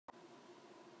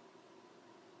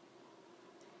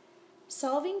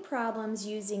solving problems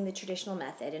using the traditional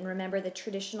method. And remember, the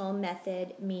traditional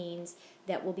method means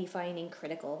that we'll be finding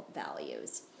critical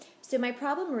values. So my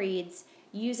problem reads,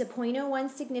 use a 0.01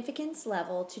 significance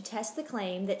level to test the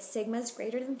claim that sigma is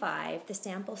greater than 5. The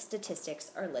sample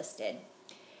statistics are listed.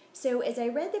 So as I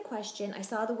read the question, I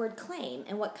saw the word claim,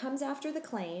 and what comes after the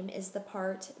claim is the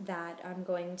part that I'm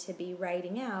going to be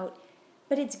writing out,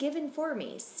 but it's given for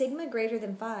me. Sigma greater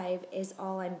than 5 is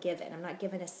all I'm given. I'm not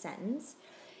given a sentence.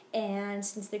 And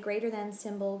since the greater than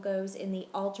symbol goes in the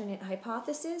alternate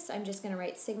hypothesis, I'm just going to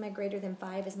write sigma greater than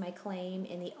 5 as my claim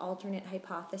in the alternate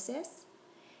hypothesis.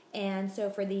 And so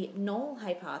for the null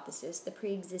hypothesis, the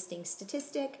pre-existing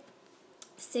statistic,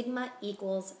 sigma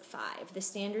equals 5. The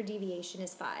standard deviation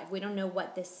is 5. We don't know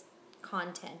what this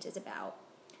content is about.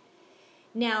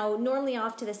 Now, normally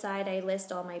off to the side, I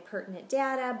list all my pertinent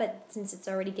data, but since it's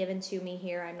already given to me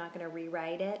here, I'm not going to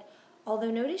rewrite it.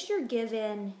 Although notice you're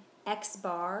given X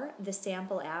bar, the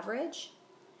sample average.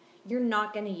 You're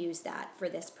not going to use that for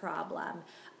this problem.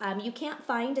 You can't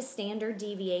find a standard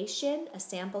deviation, a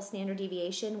sample standard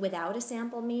deviation, without a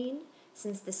sample mean,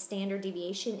 since the standard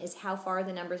deviation is how far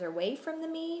the numbers are away from the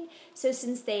mean. So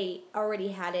since they already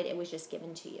had it, it was just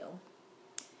given to you.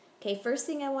 Okay, first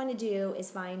thing I want to do is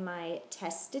find my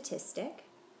test statistic.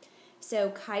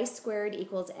 So chi-squared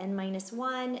equals n minus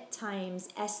 1 times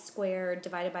s squared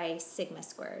divided by sigma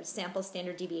squared, sample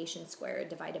standard deviation squared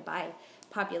divided by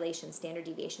population standard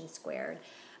deviation squared.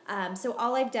 So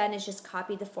all I've done is just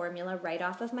copy the formula right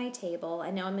off of my table,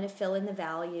 and now I'm going to fill in the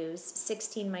values.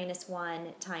 16 minus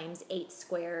 1 times 8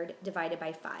 squared divided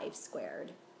by 5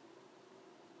 squared.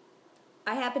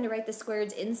 I happen to write the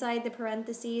squareds inside the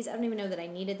parentheses. I don't even know that I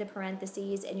needed the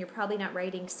parentheses, and you're probably not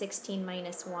writing 16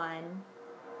 minus 1.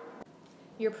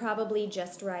 You're probably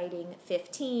just writing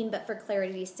 15, but for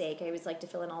clarity's sake, I always like to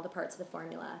fill in all the parts of the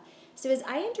formula. So as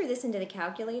I enter this into the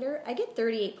calculator, I get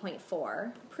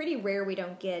 38.4. Pretty rare we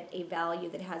don't get a value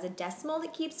that has a decimal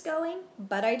that keeps going,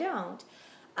 but I don't.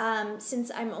 Since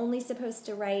I'm only supposed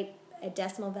to write a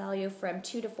decimal value from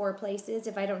 2 to 4 places,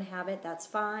 if I don't have it, that's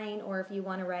fine. Or if you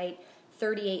want to write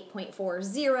 38.40,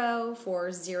 400,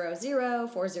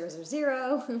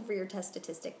 4000 for your test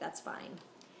statistic, that's fine.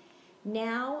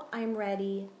 Now I'm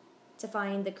ready to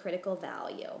find the critical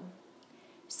value.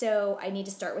 So I need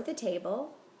to start with a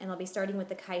table, and I'll be starting with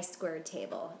the chi-squared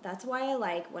table. That's why I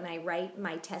like when I write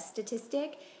my test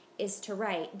statistic is to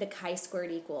write the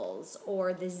chi-squared equals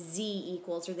or the z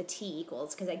equals or the t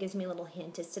equals, because that gives me a little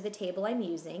hint as to the table I'm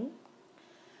using.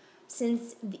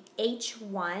 Since the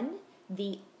H1,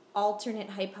 the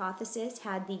alternate hypothesis,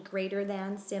 had the greater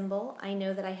than symbol, I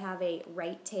know that I have a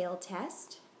right tail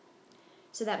test.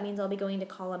 So that means I'll be going to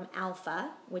column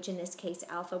alpha, which in this case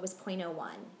alpha was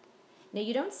 0.01. Now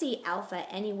you don't see alpha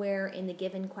anywhere in the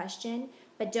given question,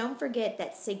 but don't forget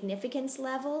that significance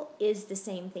level is the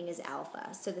same thing as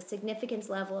alpha. So the significance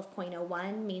level of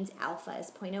 0.01 means alpha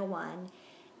is 0.01,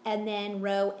 and then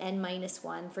row n minus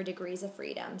 1 for degrees of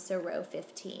freedom, so row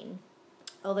 15,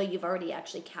 although you've already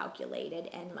actually calculated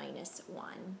n minus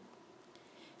 1.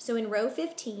 So in row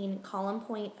 15, column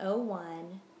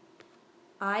 0.01,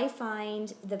 I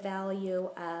find the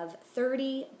value of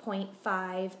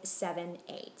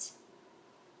 30.578.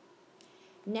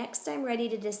 Next, I'm ready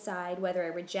to decide whether I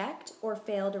reject or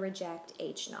fail to reject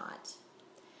H0.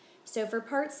 So for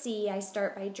part C, I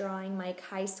start by drawing my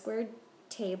chi-squared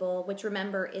table, which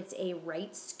remember, it's a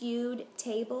right-skewed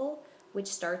table, which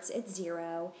starts at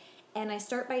 0, and I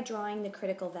start by drawing the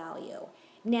critical value.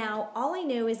 Now, all I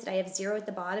know is that I have 0 at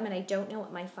the bottom, and I don't know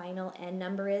what my final n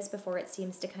number is before it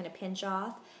seems to kind of pinch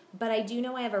off, but I do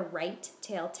know I have a right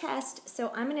tail test,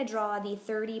 so I'm going to draw the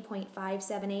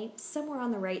 30.578 somewhere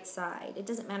on the right side. It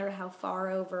doesn't matter how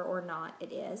far over or not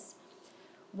it is.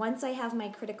 Once I have my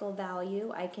critical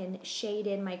value, I can shade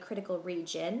in my critical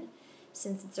region.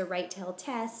 Since it's a right tail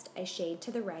test, I shade to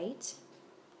the right.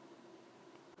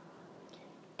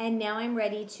 And now I'm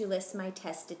ready to list my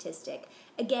test statistic.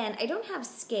 Again, I don't have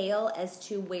scale as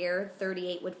to where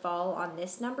 38 would fall on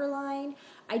this number line.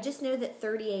 I just know that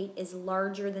 38 is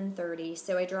larger than 30,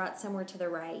 so I draw it somewhere to the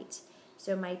right.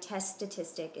 So my test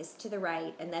statistic is to the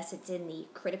right, and thus it's in the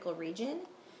critical region.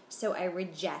 So I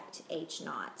reject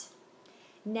H0.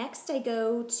 Next, I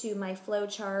go to my flow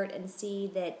chart and see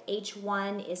that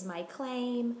H1 is my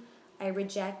claim. I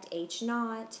reject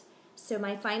H0. So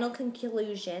my final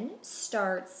conclusion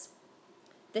starts,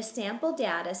 the sample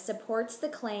data supports the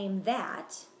claim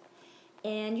that,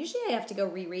 and usually I have to go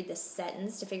reread this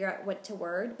sentence to figure out what to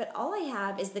word, but all I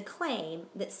have is the claim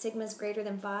that sigma is greater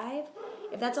than 5.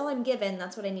 If that's all I'm given,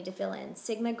 that's what I need to fill in,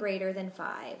 sigma greater than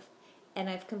 5, and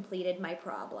I've completed my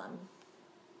problem.